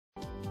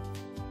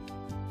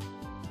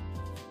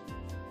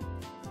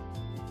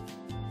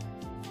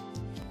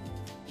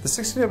The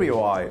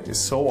 60WI is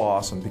so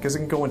awesome because it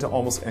can go into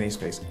almost any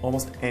space,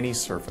 almost any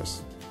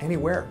surface,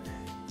 anywhere.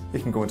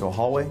 It can go into a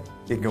hallway,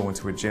 it can go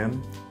into a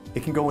gym,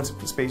 it can go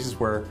into spaces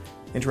where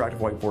interactive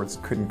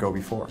whiteboards couldn't go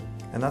before.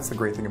 And that's the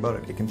great thing about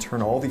it. It can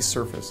turn all these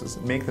surfaces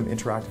and make them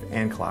interactive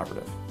and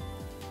collaborative.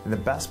 And the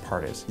best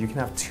part is you can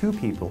have two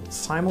people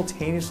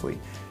simultaneously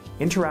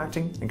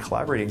interacting and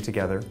collaborating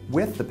together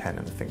with the pen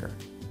and the finger.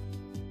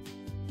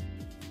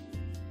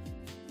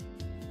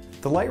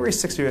 The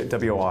LightRaise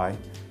 60WI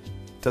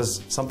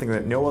does something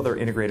that no other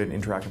integrated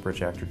interactive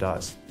projector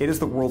does. It is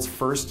the world's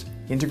first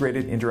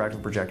integrated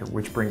interactive projector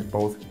which brings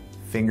both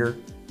finger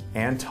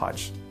and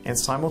touch and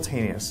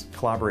simultaneous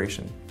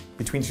collaboration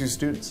between two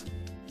students.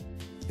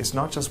 It's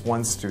not just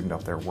one student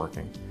up there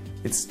working,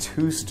 it's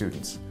two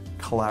students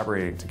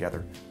collaborating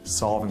together,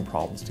 solving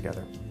problems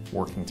together,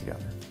 working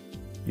together.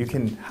 You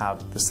can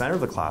have the center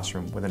of the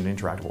classroom with an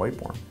interactive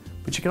whiteboard,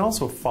 but you can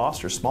also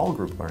foster small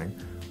group learning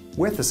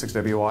with the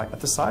 60WI at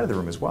the side of the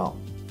room as well.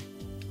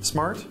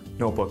 Smart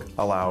Notebook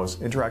allows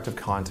interactive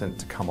content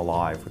to come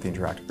alive with the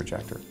interactive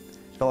projector.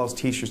 It allows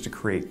teachers to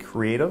create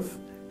creative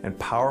and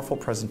powerful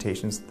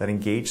presentations that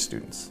engage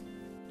students.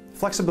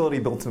 Flexibility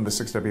built into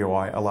the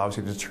 60WI allows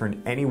you to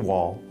turn any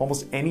wall,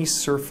 almost any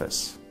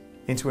surface,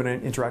 into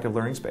an interactive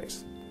learning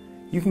space.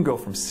 You can go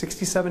from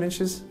 67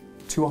 inches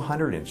to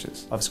 100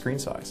 inches of screen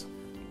size.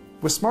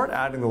 With Smart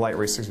adding the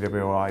LightRaise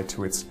 60WI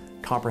to its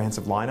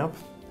comprehensive lineup,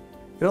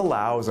 it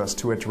allows us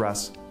to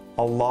address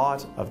a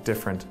lot of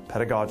different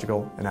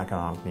pedagogical and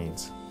economic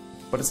needs.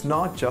 But it's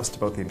not just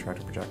about the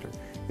interactive projector.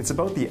 It's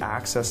about the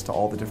access to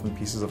all the different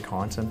pieces of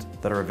content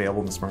that are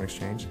available in the Smart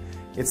Exchange.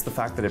 It's the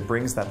fact that it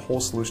brings that whole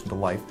solution to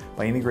life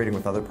by integrating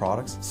with other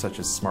products such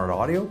as Smart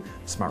Audio,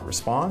 Smart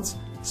Response,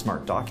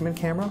 Smart Document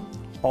Camera.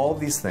 All of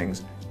these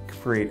things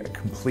create a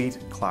complete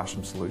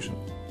classroom solution.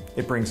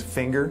 It brings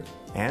finger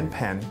and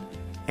pen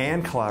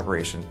and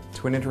collaboration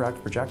to an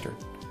interactive projector.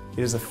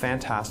 It is a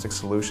fantastic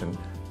solution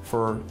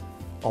for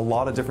a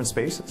lot of different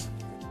spaces.